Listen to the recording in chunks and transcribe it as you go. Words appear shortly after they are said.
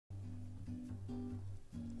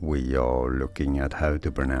We are looking at how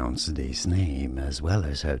to pronounce this name as well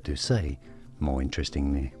as how to say more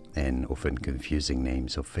interesting and often confusing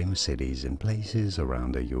names of famous cities and places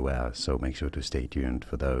around the US, so make sure to stay tuned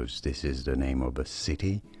for those. This is the name of a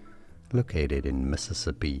city located in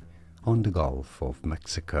Mississippi on the Gulf of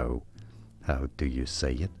Mexico. How do you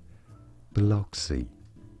say it? Biloxi.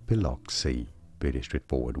 Biloxi. Pretty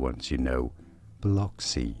straightforward once you know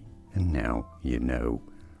Biloxi, and now you know.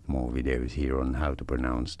 More videos here on how to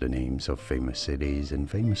pronounce the names of famous cities and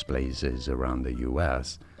famous places around the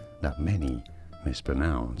US that many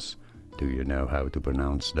mispronounce. Do you know how to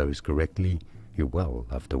pronounce those correctly? You will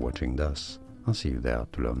after watching this. I'll see you there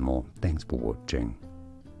to learn more. Thanks for watching.